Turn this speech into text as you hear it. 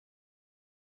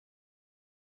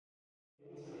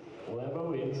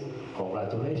Philippines.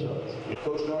 Congratulations.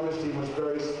 Coach Norman's team was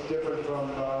very different from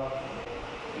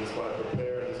you just want to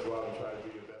prepare and just go out and try to do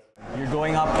your best. You're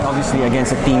going up obviously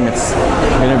against a team that's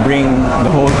going to bring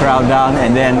the whole crowd down,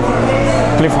 and then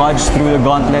Cliff Hodge threw the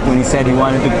gauntlet when he said he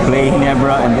wanted to play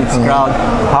Ginebra and its crowd.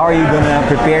 How are you going to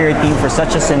prepare your team for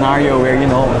such a scenario where, you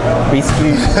know,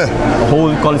 basically the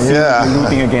whole Coliseum is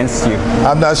rooting against you?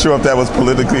 I'm not sure if that was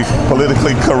politically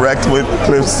correct what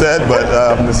Cliff said, but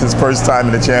this is his first time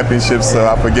in the championship, so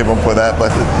I forgive him for that.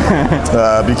 But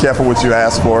be careful what you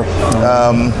ask for.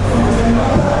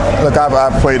 Look,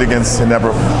 I've played against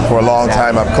Ginebra for a long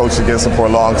time. I've coached against them for a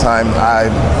long time. I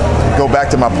go back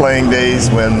to my playing days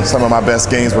when some of my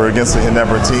best games were against the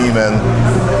Ginebra team, and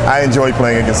I enjoy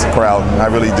playing against the crowd. I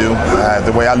really do.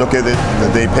 The way I look at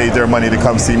it, they paid their money to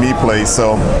come see me play,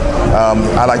 so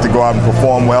I like to go out and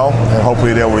perform well, and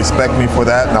hopefully they'll respect me for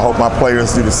that, and I hope my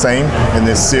players do the same in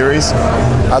this series.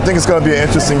 I think it's going to be an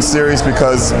interesting series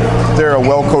because they're a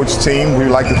well-coached team. We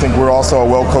like to think we're also a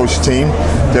well-coached team.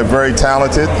 They're very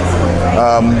talented.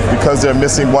 Because they're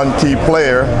missing one key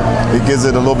player, it gives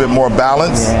it a little bit more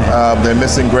balance. They're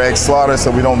missing Greg Slaughter, so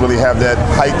we don't really have that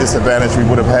height disadvantage we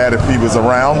would have had if he was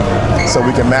around. So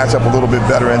we can match up a little bit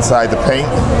better inside the paint.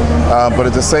 But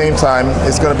at the same time,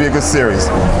 it's going to be a good series.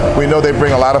 We know they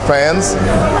bring a lot of fans,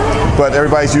 but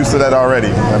everybody's used to that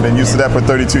already. I've been used to that for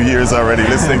 32 years already,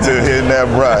 listening to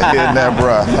Ginebra.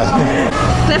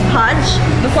 Cliff Hodge,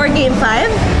 before Game 5,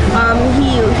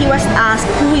 he was asked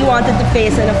who he wanted to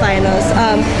face in the finals,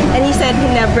 and he said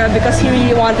Ginebra because he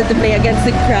really wanted to play against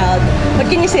the crowd. What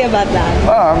can you say about that?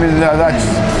 Well, I mean, that's,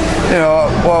 you know,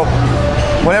 well,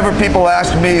 whenever people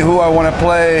ask me who I want to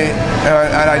play,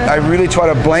 and I really try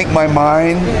to blank my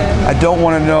mind. I don't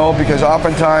want to know, because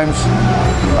oftentimes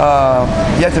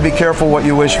you have to be careful what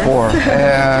you wish for.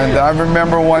 And I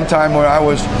remember one time when I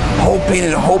was hoping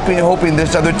and hoping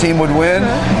this other team would win,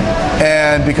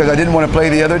 and because I didn't want to play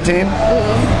the other team,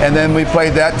 and then we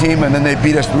played that team, and then they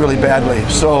beat us really badly.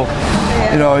 So,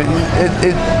 you know,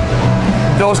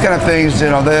 those kind of things, you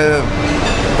know,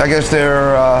 I guess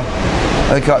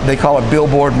they call it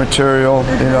billboard material.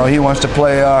 You know, he wants to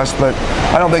play us, but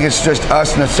I don't think it's just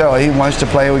us necessarily. He wants to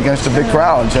play against the big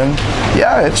crowds, and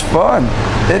yeah, it's fun.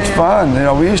 It's fun. You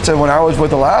know, we used to, when I was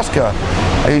with Alaska,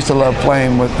 I used to love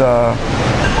playing with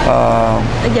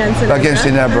against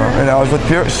Ginebra. And I was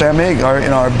with Sam Ig,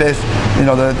 our best, you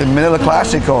know, the Manila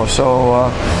Classico.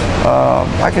 So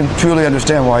I can truly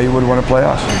understand why you would want to play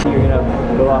us. You're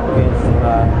gonna go up against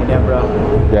Ginebra.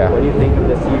 Yeah. What do you think of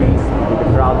the series, with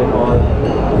the crowd and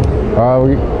all?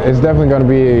 It's definitely going to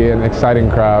be an exciting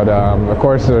crowd. Of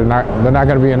course, they're not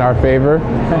going to be in our favor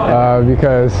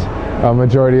because a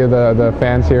majority of the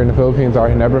fans here in the Philippines are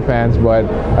Ginebra fans. But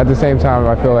at the same time,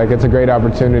 I feel like it's a great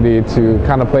opportunity to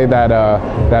kind of play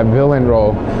that villain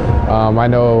role. I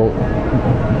know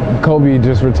Kobe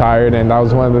just retired, and that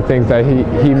was one of the things that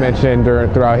he mentioned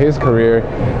throughout his career,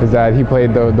 is that he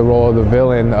played the role of the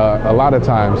villain a lot of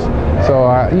times. So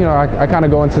you know, I kind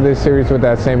of go into this series with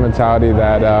that same mentality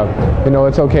that you know,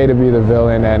 it's okay to be the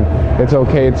villain, and it's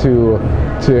okay to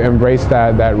embrace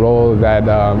that role, that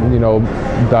you know,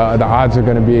 the odds are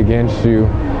going to be against you.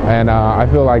 And I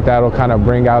feel like that'll kind of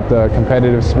bring out the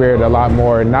competitive spirit a lot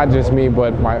more, not just me,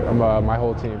 but my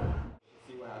whole team.